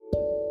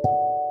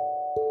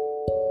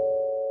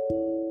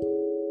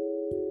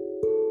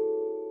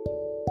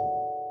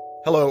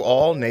Hello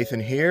all, Nathan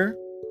here,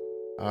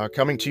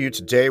 coming to you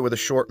today with a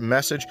short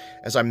message.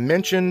 As I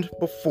mentioned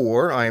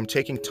before, I am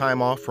taking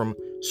time off from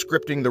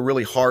scripting the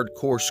really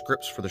hardcore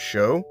scripts for the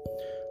show,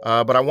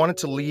 but I wanted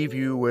to leave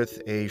you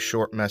with a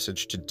short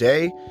message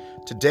today.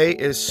 Today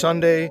is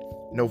Sunday,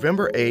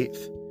 November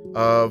 8th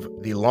of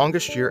the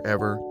longest year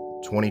ever,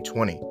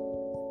 2020.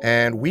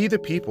 And we the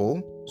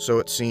people, so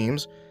it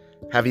seems,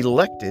 have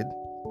elected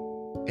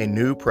a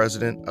new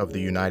president of the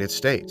United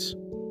States.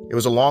 It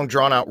was a long,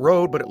 drawn-out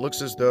road, but it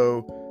looks as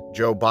though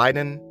Joe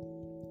Biden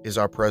is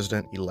our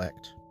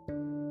president-elect,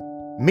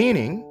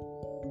 meaning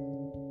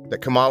that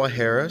Kamala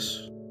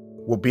Harris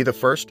will be the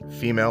first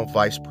female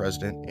vice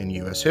president in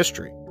U.S.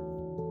 history.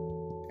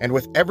 And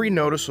with every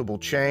noticeable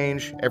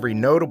change, every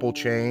notable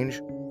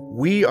change,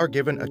 we are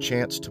given a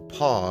chance to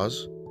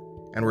pause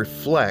and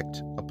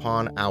reflect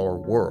upon our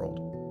world,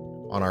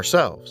 on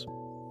ourselves.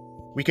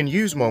 We can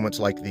use moments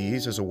like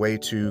these as a way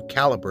to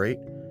calibrate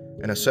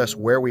and assess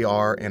where we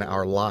are in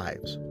our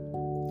lives.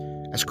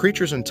 As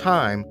creatures in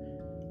time,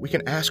 we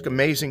can ask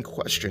amazing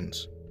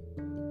questions.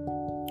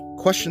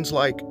 Questions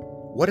like,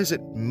 what does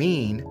it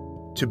mean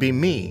to be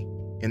me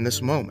in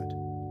this moment?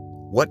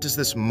 What does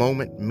this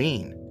moment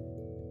mean?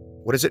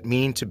 What does it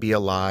mean to be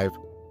alive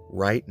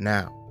right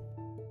now?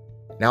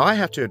 Now, I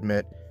have to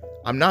admit,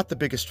 I'm not the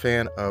biggest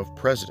fan of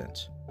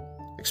presidents,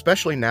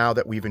 especially now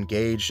that we've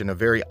engaged in a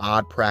very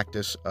odd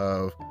practice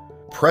of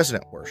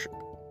president worship.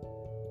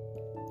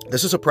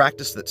 This is a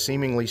practice that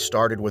seemingly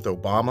started with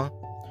Obama,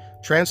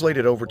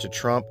 translated over to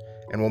Trump,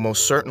 and will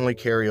most certainly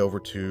carry over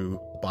to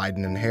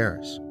Biden and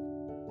Harris.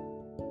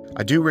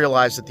 I do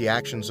realize that the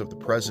actions of the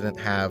president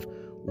have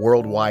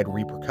worldwide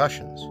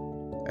repercussions,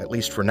 at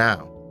least for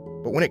now.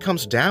 But when it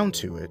comes down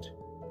to it,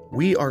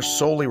 we are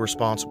solely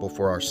responsible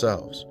for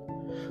ourselves.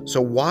 So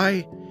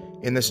why,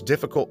 in this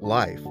difficult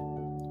life,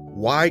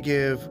 why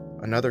give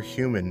another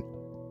human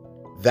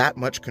that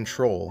much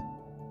control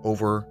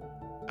over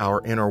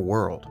our inner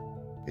world?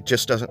 It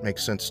just doesn't make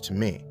sense to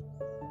me.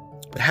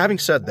 But having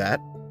said that,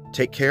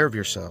 take care of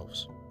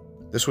yourselves.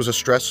 This was a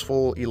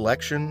stressful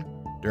election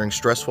during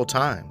stressful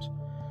times.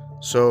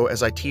 So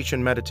as I teach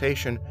in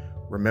meditation,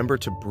 remember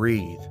to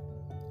breathe.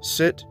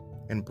 Sit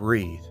and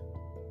breathe,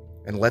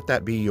 and let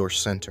that be your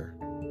center.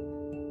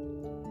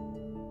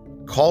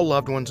 Call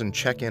loved ones and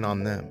check in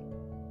on them.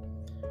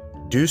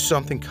 Do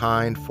something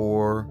kind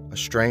for a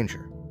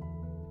stranger.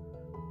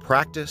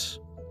 Practice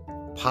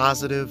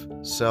positive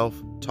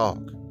self-talk.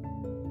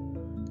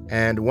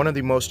 And one of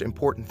the most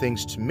important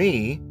things to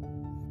me,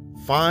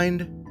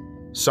 find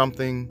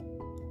something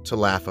to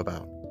laugh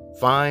about.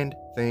 Find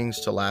things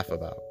to laugh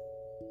about.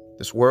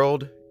 This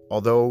world,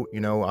 although,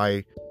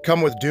 I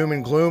come with doom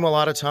and gloom a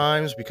lot of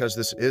times because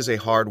this is a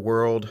hard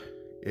world,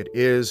 it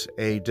is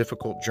a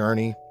difficult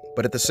journey,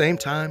 but at the same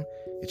time,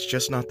 it's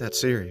just not that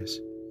serious.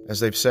 As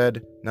they've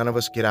said, none of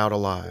us get out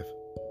alive.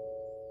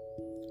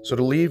 So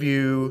to leave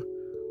you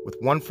with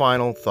one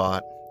final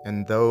thought,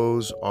 and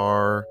those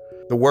are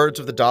the words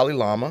of the Dalai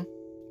Lama.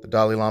 The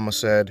Dalai Lama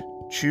said,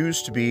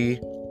 "Choose to be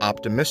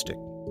optimistic.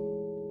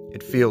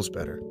 It feels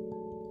better."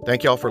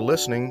 Thank y'all for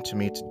listening to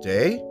me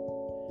today.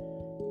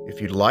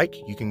 If you'd like,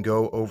 you can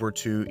go over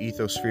to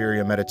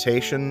Ethospheria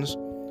Meditations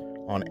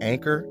on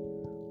Anchor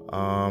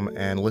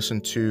and listen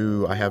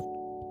to, I have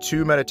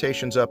 2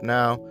 meditations up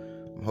now.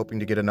 I'm hoping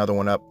to get another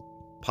one up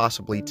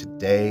possibly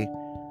today.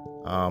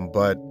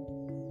 But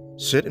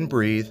sit and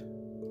breathe.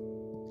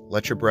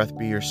 Let your breath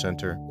be your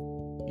center.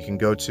 You can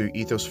go to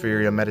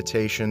Ethospheria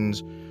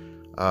Meditations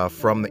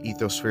from the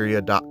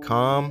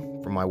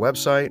ethospheria.com from my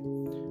website.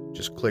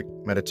 Just click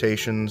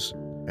meditations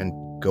and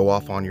go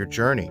off on your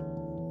journey.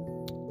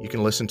 You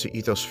can listen to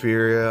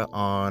Ethospheria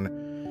on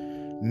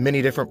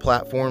many different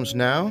platforms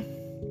now.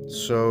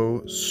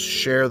 So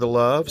share the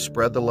love,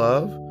 spread the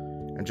love,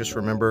 and just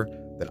remember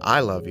that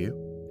I love you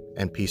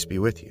and peace be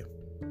with you.